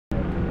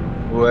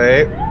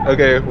Wait.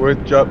 Okay, we're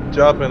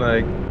dropping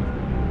like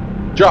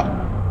drop.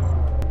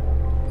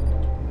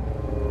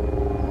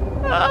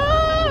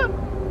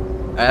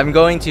 I'm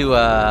going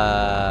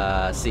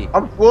to C.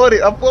 I'm floating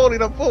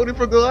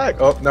for the lag.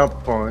 Oh, no,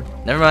 fine.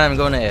 Never mind. I'm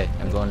going to A.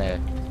 I'm going to A.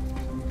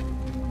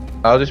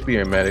 I'll just be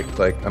your medic.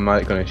 Like, I'm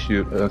not gonna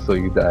shoot until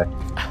you die.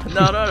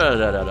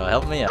 No.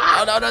 Help me out.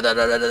 Oh,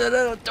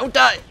 no. Don't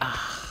die.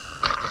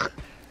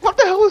 What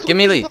the hell is? Give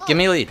me lead. Give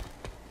me lead.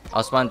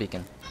 I'll spawn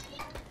beacon.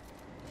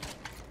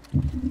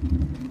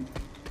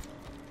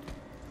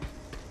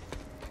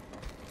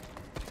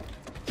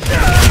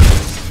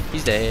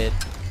 He's dead.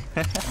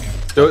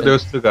 There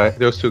was two guys.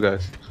 There was two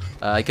guys.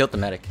 I killed the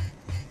medic.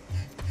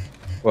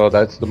 Well,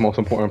 that's the most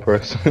important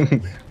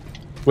person.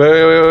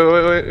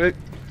 wait.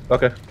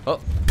 Okay. Oh.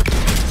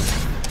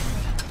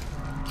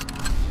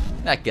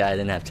 That guy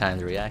didn't have time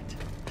to react.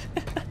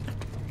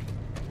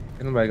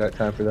 Ain't nobody got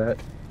time for that.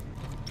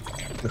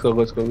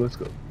 Let's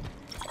go.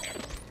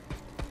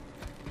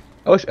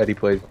 I wish Eddie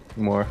played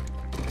more.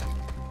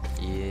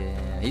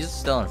 Yeah, he's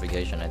still on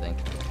vacation, I think.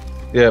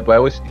 Yeah, but I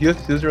wish he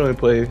doesn't really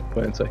play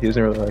Planetside. He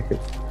doesn't really like it.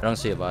 I don't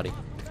see a body.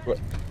 What?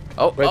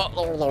 Oh, Right.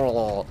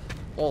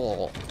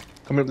 oh.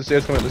 Coming up the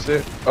stairs.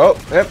 Oh,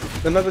 yep,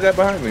 another guy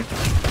behind me.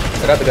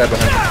 I got the guy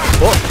behind me.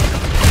 Oh.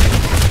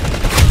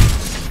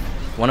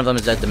 One of them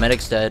is dead. The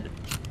medic's dead.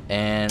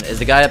 And is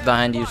the guy up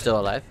behind you still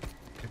alive?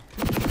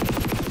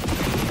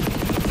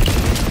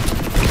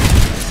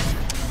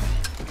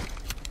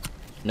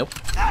 Nope.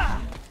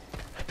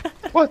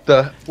 What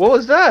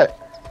was that?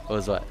 What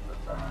was what?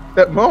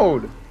 That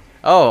mode.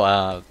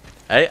 Oh,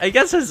 I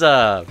guess his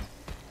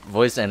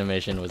voice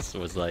animation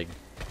was like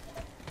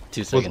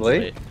 2 seconds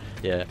late.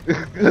 Yeah.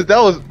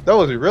 that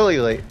was really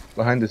late.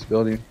 Behind this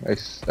building, I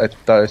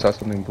thought I saw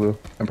something blue.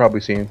 I'm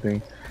probably seeing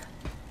things.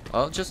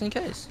 Well, just in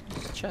case,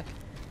 just check.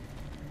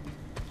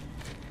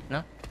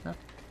 No,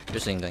 you're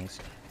seeing things.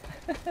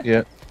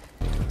 Yeah.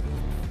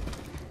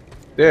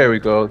 There we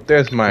go.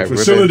 There's my The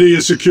facility ribbon.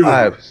 is secure.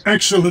 Vibes.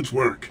 Excellent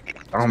work.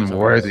 I'm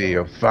worthy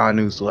of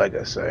Vanu's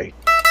legacy.